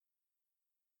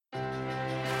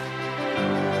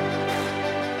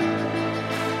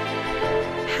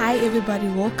Hi everybody,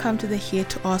 welcome to the Here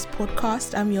to Ask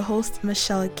podcast. I'm your host,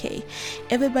 Michelle K.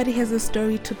 Everybody has a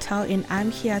story to tell and I'm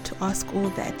here to ask all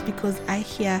that because I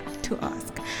here to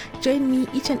ask. Join me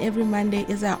each and every Monday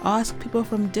as I ask people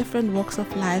from different walks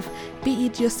of life, be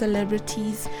it your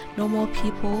celebrities, normal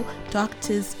people,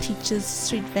 doctors, teachers,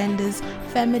 street vendors,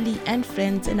 family and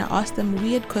friends, and I ask them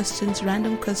weird questions,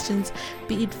 random questions,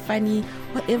 be it funny,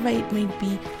 whatever it may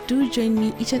be. Do join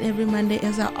me each and every Monday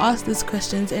as I ask these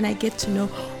questions and I get to know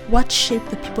what shaped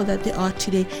the people that they are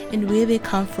today and where they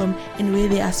come from and where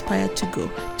they aspire to go.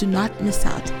 Do not miss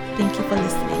out. Thank you for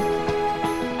listening.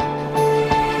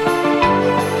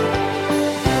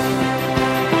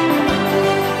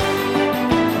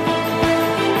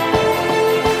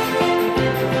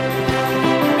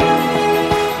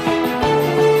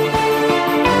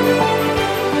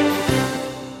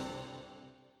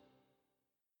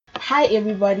 Hi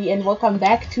everybody and welcome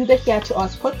back to the Here to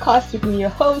Ask podcast with me, your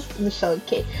host, Michelle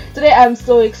K. Today I'm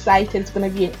so excited. It's going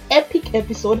to be an epic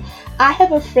episode. I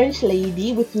have a French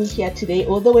lady with me here today,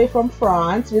 all the way from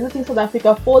France, visiting South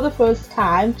Africa for the first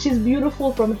time. She's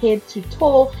beautiful from head to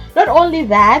toe. Not only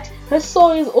that, her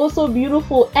soul is also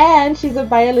beautiful and she's a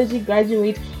biology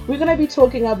graduate. We're going to be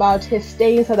talking about her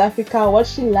stay in South Africa, what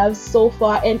she loves so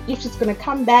far, and if she's going to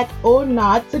come back or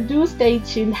not. So do stay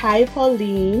tuned. Hi,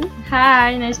 Pauline.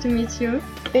 Hi, nice to meet you.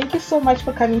 Thank you so much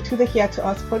for coming to the Here to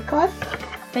Ask podcast.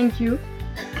 Thank you.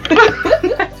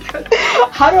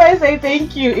 How do I say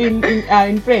thank you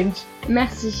in French?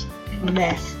 Merci.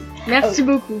 Merci. Merci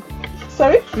beaucoup.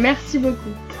 Sorry? Merci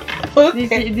beaucoup.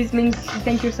 Okay. This means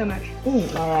thank you so much.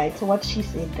 Alright, so what she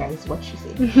said, guys, what she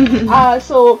said.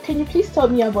 So can you please tell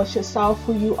me about yourself,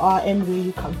 who you are and where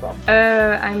you come from?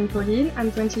 I'm Pauline,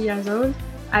 I'm 20 years old.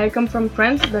 I come from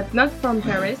France, but not from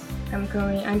Paris. I'm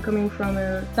coming from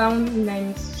a town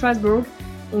named Strasbourg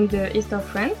in the east of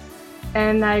France.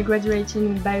 And I graduated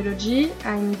in biology.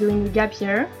 I'm doing a gap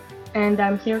year. And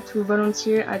I'm here to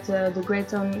volunteer at the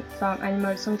Greytown Farm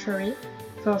Animal Sanctuary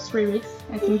for 3 weeks.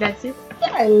 I think that's it.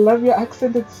 I love your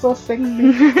accent, it's so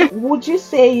sexy. Would you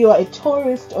say you are a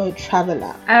tourist or a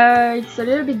traveler? It's a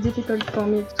little bit difficult for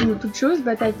me to choose,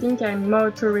 but I think I'm more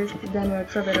a tourist than a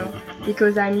traveler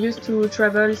because I'm used to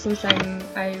travel since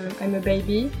I'm a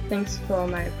baby. Thanks for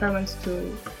my parents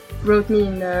to brought me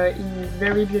in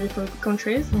very beautiful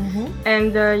countries.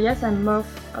 And yes, I'm more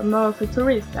of a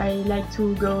tourist. I like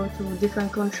to go to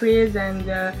different countries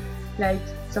and like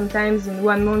sometimes in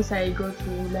 1 month I go to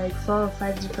like 4 or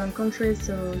 5 different countries,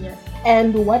 so yes.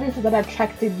 And what is it that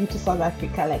attracted you to South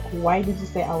Africa? Like, why did you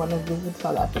say I want to visit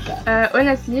South Africa?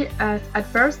 Honestly, at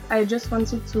first I just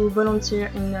wanted to volunteer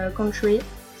in a country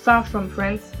far from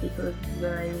France because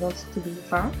I wanted to be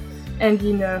far and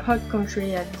in a hot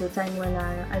country at the time when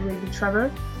I will be travel.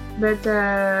 But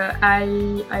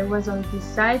I was on this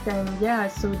site and yeah, I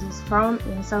saw this farm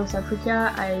in South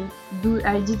Africa. I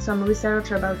did some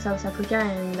research about South Africa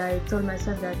and I told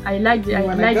myself that I like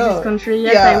this country.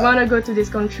 Yes, yeah. I want to go to this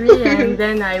country and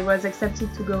then I was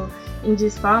accepted to go in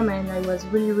this farm and I was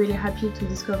really happy to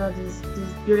discover this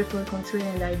beautiful country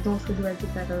and I don't regret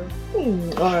it at all.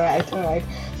 Alright.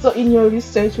 So in your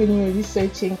research, when you were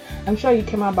researching, I'm sure you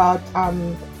came about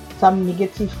some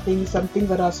negative things, some things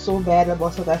that are so bad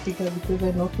about South Africa because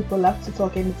I know people love to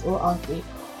talk and it's all out there.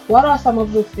 What are some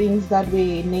of the things that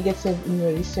were negative in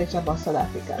your research about South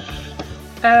Africa?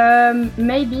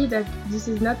 Maybe that this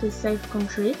is not a safe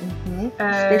country.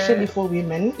 Especially for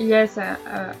women. Yes,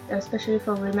 especially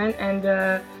for women.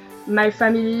 And my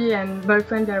family and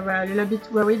boyfriend, they were a little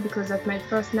bit worried because at my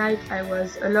first night I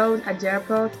was alone at the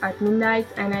airport at midnight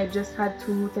and I just had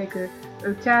to take a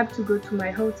cab to go to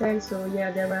my hotel, so yeah,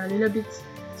 they were a little bit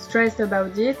stressed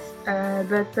about it,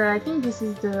 but I think this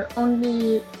is the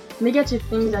only negative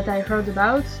thing that I heard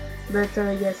about, but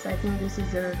yes, I think this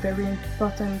is a very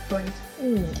important point.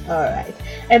 Alright,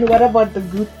 and what about the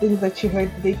good things that you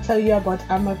heard? Did they tell you about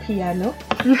Amapiano?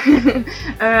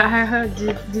 I heard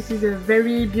this is a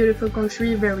very beautiful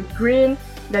country, very green,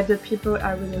 that the people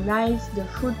are really nice, the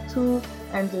food too,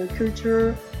 and the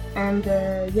culture. And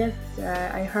yes,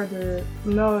 I heard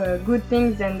more good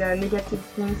things and negative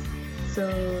things.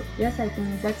 So yes, I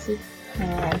think that's it.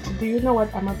 Alright, do you know what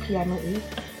Amapiano is?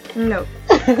 No.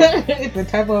 It's a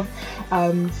type of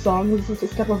song, it's a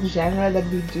type of genre that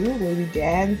we do where we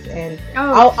dance and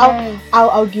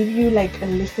I'll give you like a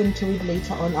listen to it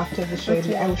later on after the show.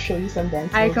 Okay. I will show you some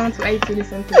dance. I can't wait to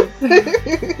listen to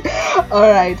it.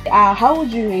 Alright, how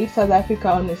would you rate South Africa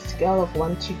on a scale of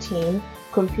 1 to 10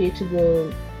 compared to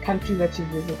the country that you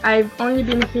visit? I've only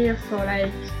been here for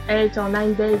like 8 or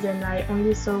 9 days and I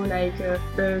only saw like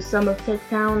some of Cape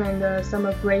Town and some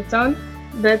of Greytown.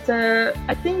 But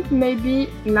I think maybe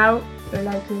now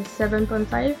like a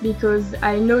 7.5 because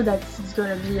I know that it's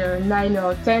gonna be a 9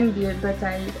 or 10, but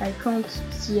I can't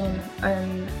see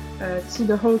see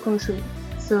the whole country.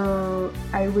 So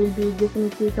I will be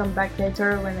definitely come back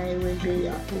later when I will be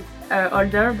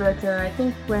older. But I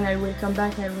think when I will come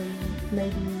back, I will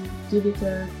maybe give it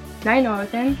a 9 or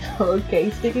 10. Okay,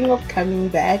 speaking of coming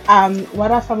back,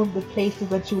 what are some of the places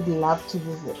that you would love to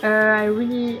visit? I'd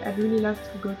really love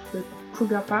to go to the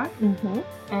Kruger Park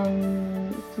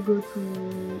and to go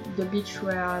to the beach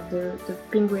where the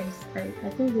penguins. I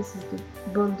think this is the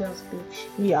Boulders Beach.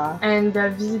 Yeah. And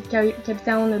visit Cape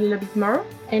Town a little bit more.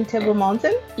 And Table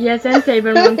Mountain? Yes, and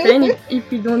Table Mountain if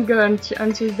we don't go on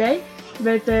Tuesday.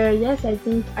 But yes, I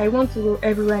think I want to go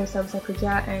everywhere in South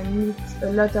Africa and meet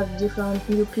a lot of different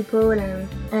new people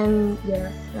and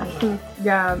yes, I think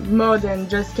there are more than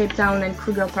just Cape Town and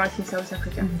Kruger Park in South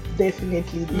Africa.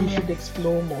 Definitely, you should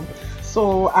explore more.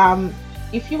 So,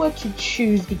 if you were to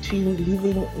choose between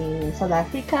living in South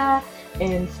Africa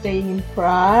and staying in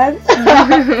France,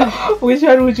 which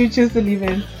one would you choose to live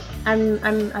in?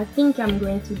 I think I'm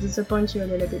going to disappoint you a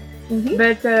little bit,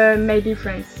 but maybe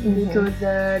France because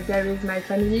there is my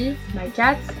family, my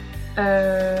cats,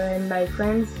 and my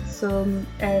friends. So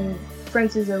and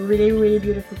France is a really really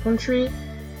beautiful country.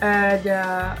 There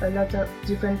are a lot of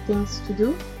different things to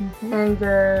do, and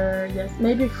yes,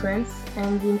 maybe France.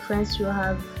 And in France, you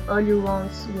have all you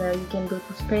want. Yeah, you can go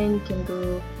to Spain.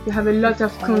 You have a lot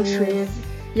of countries.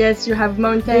 Yes, you have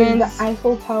mountains. The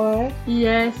Eiffel Tower.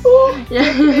 Yes. Oh,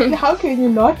 yeah. How can you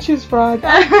not choose France?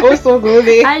 Also go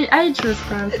there. I choose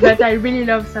France, but I really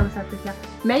love South Africa.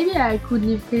 Maybe I could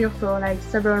live here for like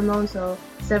several months or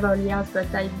several years, but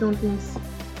I don't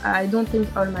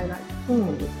think all my life.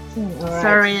 Right.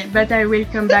 Sorry, but I will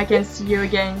come back and see you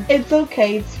again. It's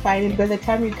okay, it's fine. By the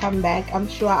time you come back, I'm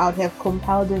sure I'll have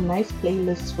compiled a nice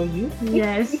playlist for you.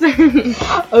 Yes.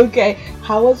 Okay,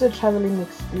 how was your traveling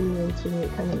experience when you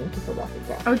were coming into South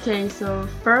Africa? Okay, so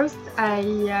first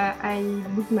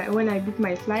when I booked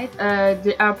my flight,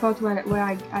 the airport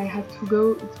where I had to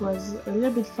go, it was a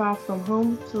little bit far from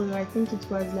home, so I think it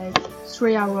was like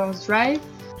 3 hours drive.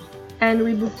 And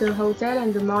we booked a hotel,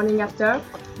 and the morning after,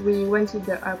 we went to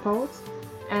the airport,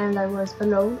 and I was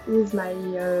alone with my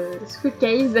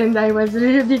suitcase, and I was a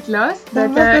little bit lost. That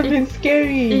must have been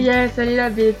scary. Yes, a little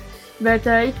bit, but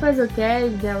it was okay.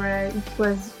 It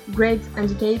was great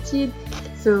indicated,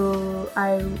 so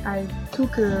I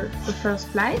took the first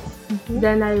flight.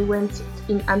 Then I went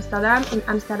in Amsterdam. In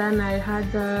Amsterdam, I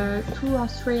had 2 or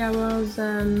 3 hours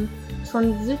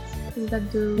transit. Is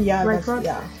that the right word?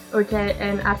 Yeah. Okay,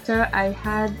 and after I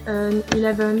had an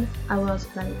 11 hours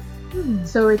flight.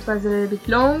 So it was a little bit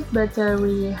long, but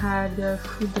we had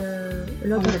food, a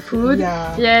lot of food.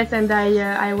 Yeah. Yes, and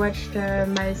I watched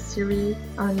my series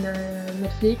on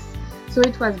Netflix. So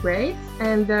it was great,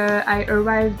 and I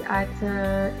arrived at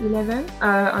 11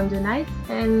 on the night,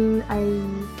 and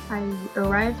I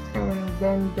arrived, and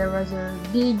then there was a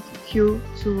big queue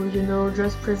to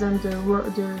just present the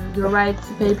right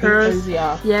papers.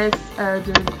 Yes,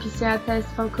 the PCR test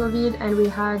for COVID, and we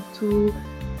had to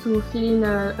fill in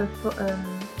a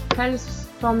health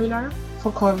formula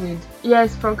for COVID.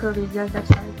 Yes, for COVID. Yes, that's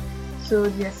right. So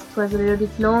yes, it was a little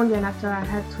bit long, and after I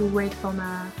had to wait for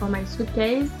my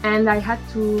suitcase, and I had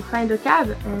to find a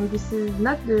cab, and this is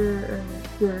not the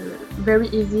very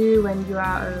easy when you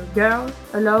are a girl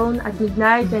alone at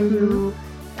midnight, and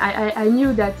I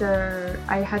knew that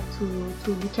I had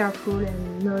to be careful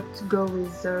and not go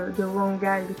with the wrong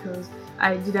guy because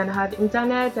I didn't have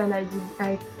internet, and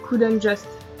I couldn't just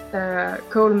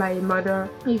call my mother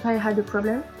if I had a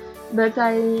problem. But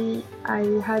I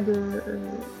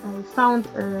found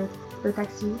a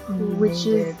taxi who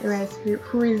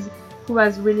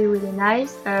was really really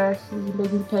nice. He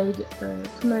made me pay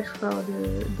too much for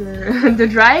the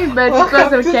drive, but it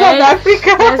was okay. Yes,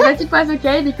 but it was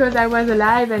okay because I was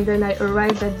alive, and then I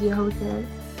arrived at the hotel,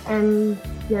 and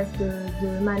yes,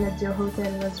 the man at the hotel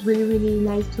was really really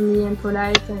nice to me and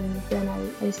polite, and then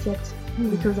I slept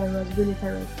because I was really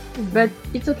tired. But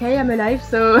it's okay, I'm alive,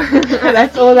 so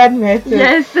that's all that matters.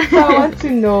 Yes. So I want to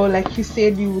know, like you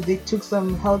said, they took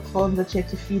some health forms that you had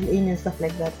to fill in and stuff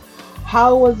like that.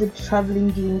 How was it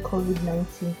traveling during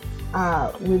COVID-19?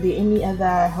 Were there any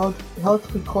other health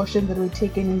precautions that were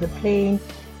taken in the plane?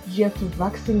 Did you have to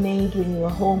vaccinate when you were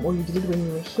home, or you did it when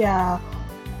you were here?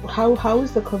 How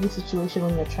is the COVID situation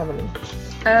when you're traveling?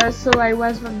 So I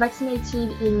was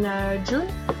vaccinated in June,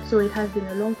 so it has been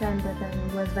a long time that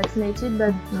I was vaccinated,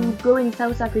 but to go in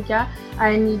South Africa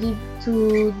I needed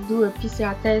to do a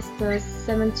PCR test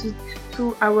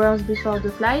 72 hours before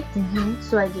the flight.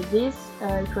 So I did this.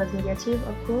 It was negative,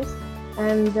 of course,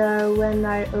 And when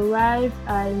I arrived,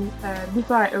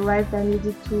 before I arrived, I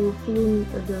needed to fill in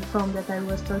the form that I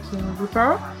was talking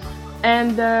before,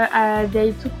 and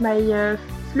they took my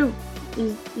flu.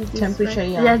 Temperature,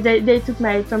 yeah. Yes, they took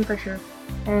my temperature,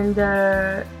 and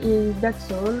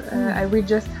that's all. I we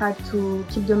just had to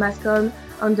keep the mask on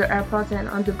the airport and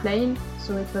on the plane,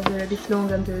 so it was a bit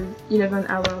long on the 11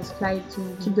 hours flight to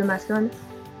keep the mask on,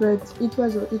 but it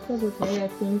was okay, I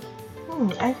think.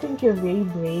 I think you're very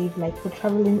brave, like for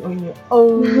traveling on your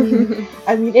own.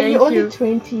 I mean, and you're only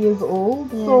 20 years old,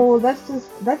 so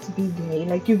that's big, hey?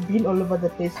 Like you've been all over the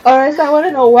place. Alright, so I want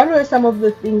to know, what were some of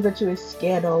the things that you were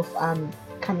scared of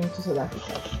coming to South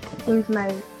Africa? I think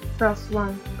my first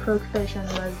preoccupation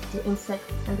was the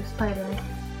insects and the spiders.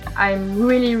 I'm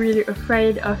really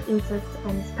afraid of insects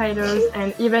and spiders,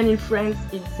 and even in France,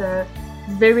 it's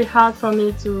very hard for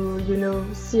me to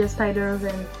see a spider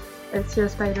and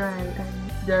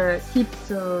the hip.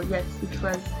 So yes,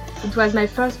 it was my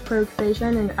first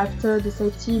preoccupation, and after the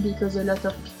safety, because a lot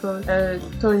of people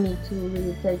told me to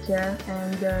really take care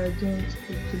and don't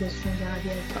to the stranger at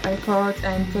the airport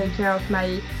and take care of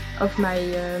my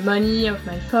money, of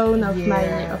my phone, of my.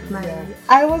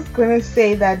 I was gonna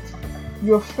say that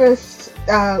the first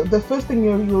thing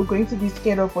you were going to be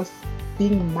scared of was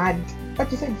being mugged. But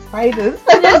you said spiders.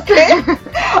 Okay.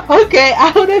 Okay,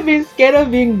 I would have been scared of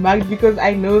being mugged because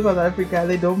I know South Africa,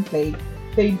 they don't play.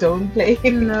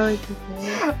 No, it's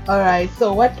okay. Alright,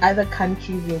 so what other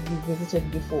countries have you visited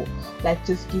before? Like,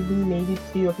 just give me maybe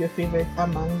 3 of your favorites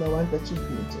among the ones that you've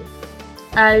been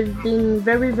to. I've been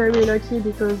very lucky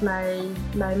because my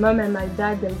mom and my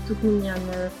dad, they took me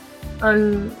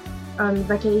on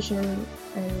vacation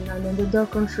and on other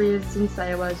countries since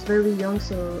I was very young,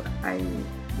 so I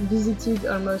visited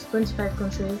almost 25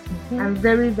 countries. I'm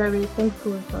very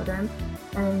thankful for them,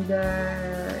 and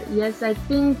yes, I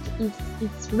think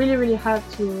it's really hard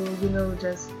to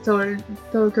just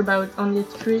talk about only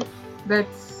 3, but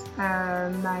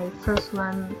my first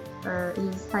one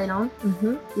is Thailand.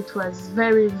 It was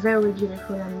very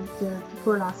beautiful, and the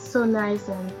people are so nice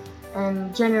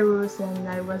and generous, and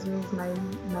I was with my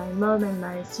mom and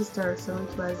my sister, so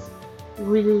it was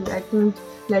really, I think,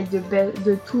 like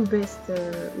the 2 best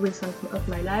weeks of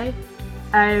my life.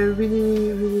 I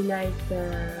really liked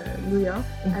New York.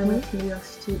 I went to New York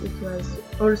City. It was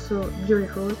also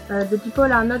beautiful. The people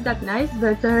are not that nice,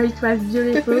 but it was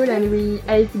beautiful and we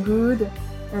ate good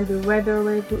and the weather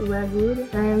were good.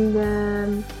 And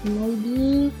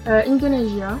maybe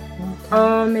Indonesia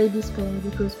or maybe Spain,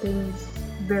 because Spain is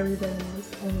very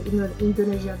nice, and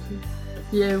Indonesia too.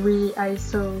 Yeah, I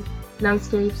saw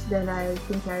landscapes that I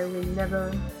think I will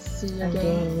never see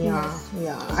again. Yeah.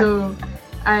 So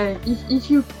if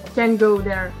you can go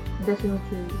there,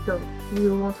 definitely go.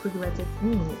 You won't regret it.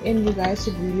 And you guys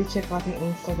should really check out her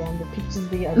Instagram. The pictures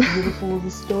there are beautiful.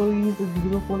 The stories are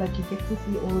beautiful. Like, you get to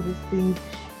see all these things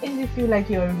and you feel like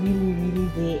you're really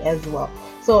there as well.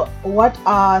 So what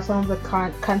are some of the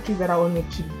countries that are on your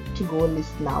to go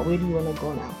list now? Where do you want to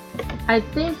go now? I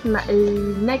think my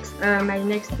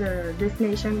next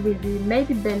destination will be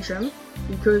maybe Belgium,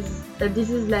 because this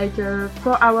is like a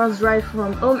 4 hours drive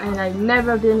from home, and I've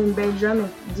never been in Belgium.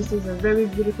 This is a very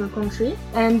beautiful country,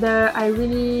 and I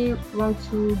really want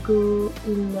to go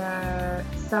in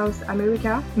South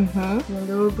America.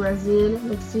 Brazil,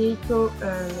 Mexico,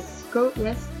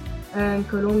 yes, and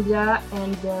Colombia,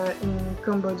 and in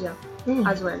Cambodia.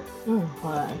 As well.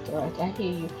 Alright, I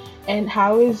hear you. And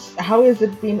how has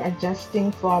it been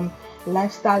adjusting from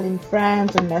lifestyle in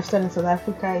France and lifestyle in South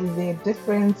Africa? Is there a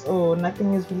difference, or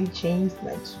nothing has really changed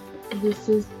much? This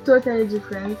is totally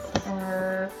different.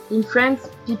 In France,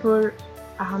 people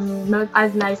are not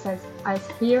as nice as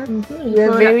here.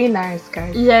 They're very nice,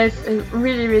 guys. Yes,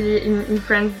 really in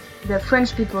France, the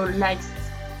French people likes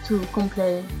to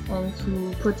complain and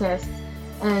to protest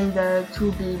and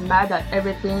to be mad at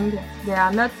everything. They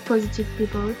are not positive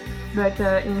people, but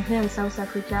in here in South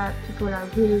Africa, people are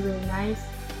really nice,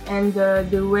 and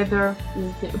the weather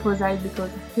is the opposite, because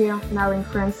here now in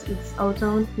France it's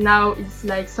autumn. Now it's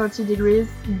like 30 degrees,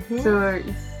 so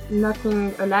it's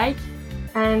nothing alike.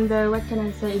 And what can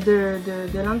I say?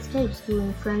 The landscapes too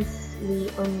in France.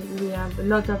 We have a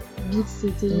lot of big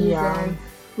cities, and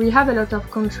we have a lot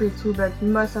of country too, but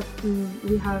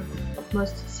we have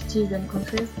most cities than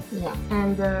countries.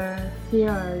 And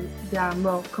here there are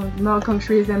more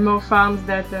countries and more farms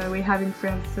that we have in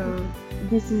France. So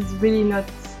this is really not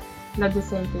the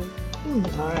same thing.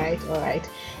 Alright.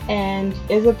 And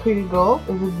as a pretty girl,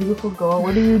 as a beautiful girl,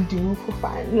 what do you do for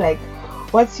fun? Like,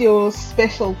 what's your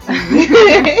specialty?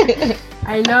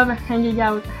 I love hanging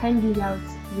out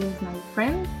with my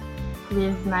friends,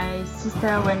 with my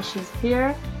sister when she's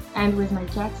here, and with my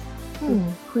cat,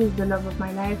 who is the love of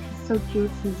my life. He's so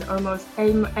cute. He's almost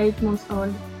 8 months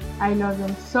old. I love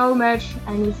him so much.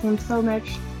 I miss him so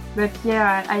much. But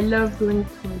yeah, I love going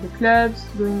to the clubs,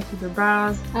 going to the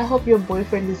bars. I hope your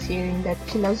boyfriend is hearing that.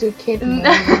 She loves your kid more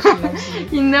than she loves you.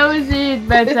 He knows it,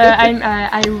 but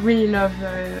I really love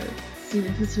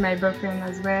to see my boyfriend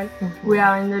as well. We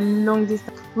are in a long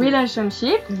distance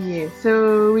relationship, Yes.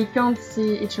 so we can't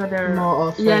see each other More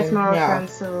often. Yes, more yeah. often.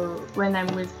 So when I'm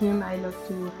with him, I love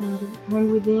to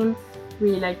hang with him.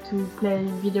 We like to play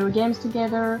video games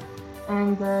together,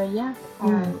 and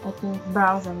I think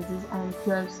bars and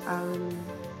clubs are really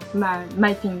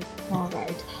my thing.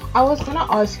 Alright. I was gonna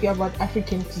ask you about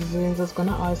African cuisines. I was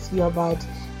gonna ask you about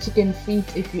chicken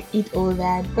feet, if you eat all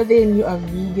that, but then you are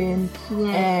vegan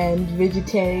and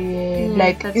vegetarian.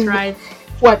 Yes, that's right.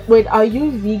 Wait, are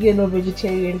you vegan or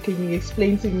vegetarian? Can you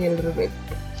explain to me a little bit?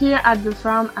 Here at the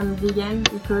farm, I'm vegan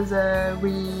because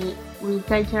we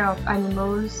take care of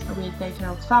animals. We take care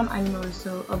of farm animals,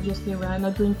 so obviously we are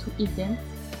not going to eat them.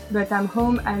 But I'm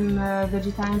home. I'm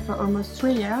vegetarian for almost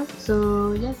 3 years.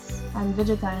 So yes, I'm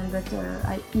vegetarian, but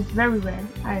I eat very well.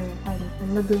 I'm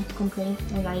not going to complain,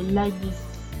 and I like this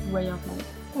way of life.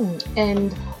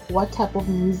 And what type of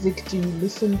music do you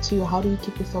listen to? How do you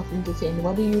keep yourself entertained?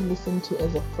 What do you listen to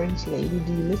as a French lady?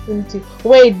 Do you listen to...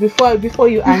 Wait, before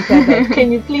you answer that,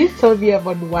 can you please tell me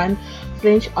about one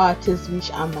French artist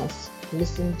which I must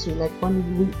listen to, like one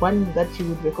that you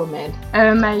would recommend?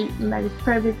 My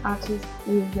favorite artist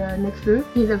is Nekfeu.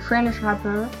 He's a French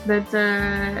rapper, but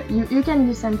you can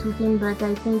listen to him, but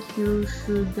I think you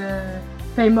should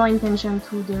pay more attention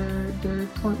to the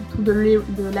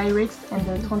lyrics and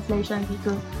the translation,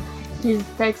 because his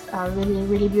texts are really,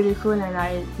 really beautiful, and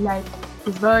I like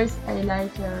his voice, I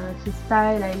like his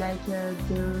style, I like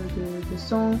the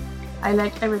song, I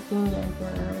like everything, and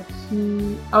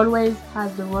he always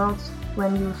has the words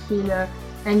when you feel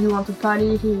and you want to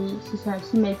party.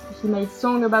 He made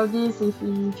song about this. If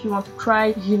you want to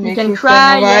cry, you can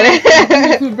cry.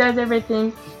 Yes. He does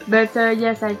everything. But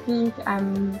yes, I think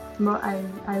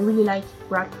I really like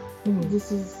rap.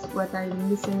 This is what I'm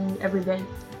listening every day.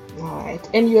 Alright.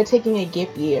 And you are taking a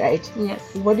gap year, right?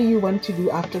 Yes. What do you want to do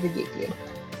after the gap year?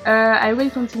 I will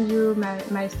continue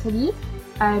my study.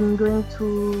 I'm going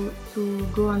to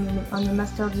go on a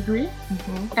master degree,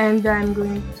 and I'm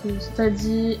going to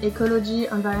study ecology,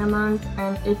 environment,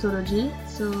 and ethology.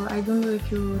 So I don't know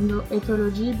if you know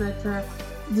ethology, but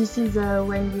this is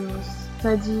when you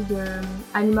study the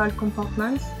animal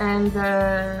comportments, and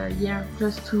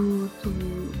just to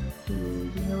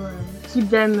keep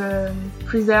them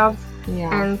preserved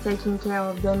and taking care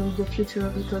of them in the future,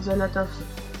 because a lot of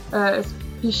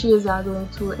species are going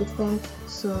to extinct.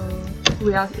 So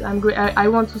I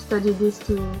want to study this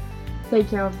to take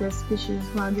care of the species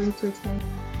who are going to extinct.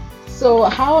 So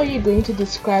how are you going to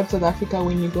describe South Africa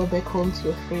when you go back home to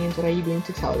your friends? What are you going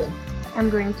to tell them? I'm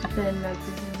going to tell that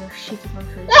this is a shitty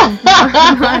country.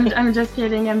 I'm just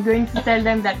kidding. I'm going to tell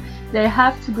them that they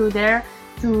have to go there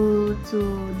to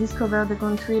discover the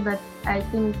country, but I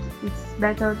think it's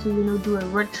better to do a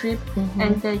road trip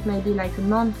and take maybe like a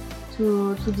month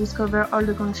to discover all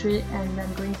the country, and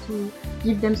I'm going to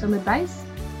give them some advice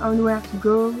on where to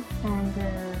go, and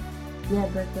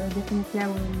but definitely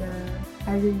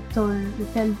I will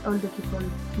tell all the people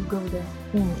to go there.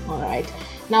 Alright.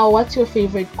 Now, what's your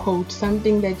favorite quote?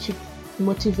 Something that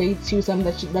motivates you,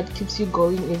 something that keeps you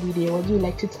going every day. What do you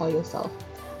like to tell yourself?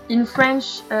 In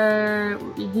French,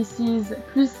 this is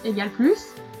plus égale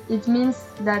plus. It means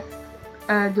that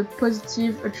the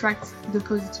positive attracts the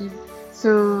positive.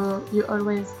 So you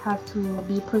always have to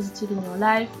be positive in your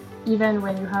life, even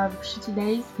when you have shitty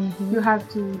days. You have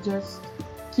to just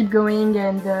keep going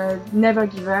and never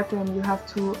give up, and you have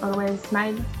to always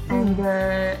smile and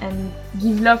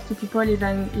give love to people,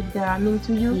 even if they are mean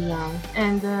to you.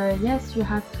 And yes, you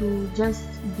have to just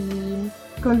be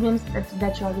convinced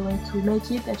that you are going to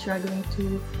make it, that you are going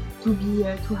to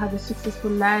have a successful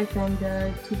life, and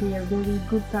to be a very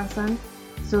good person.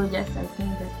 So yes, I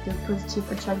think that the positive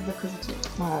attracts the positive.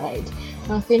 Alright.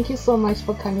 Now, thank you so much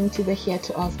for coming to the Here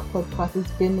to Ask podcast.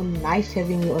 It's been nice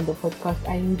having you on the podcast.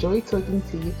 I enjoy talking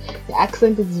to you. The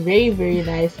accent is very, very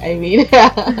nice. I mean,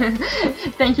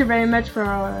 thank you very much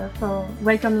for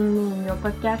welcoming me in your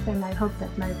podcast, and I hope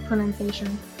that my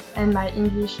pronunciation and my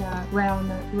English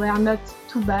were not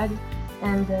too bad.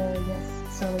 And yes,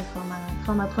 sorry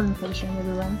for my pronunciation,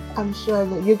 everyone. I'm sure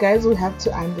that you guys will have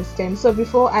to understand. So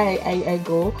before I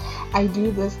go, I do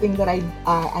this thing that I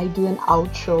do an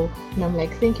outro, and I'm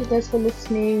like, thank you guys for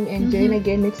listening, and join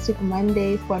again next week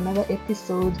Monday for another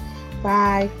episode.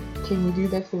 Bye. Can you do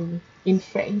that for me in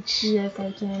French? Yes,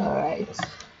 I can. Alright.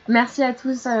 Merci à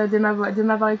tous de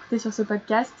m'avoir écouté sur ce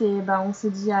podcast et on se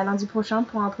dit à lundi prochain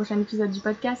pour un prochain épisode du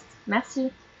podcast. Merci.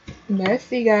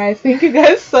 Merci, guys. Thank you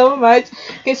guys so much.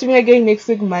 Catch me again next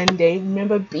week, Monday.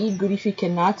 Remember, be good if you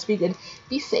cannot. Be good.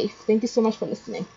 Be safe. Thank you so much for listening.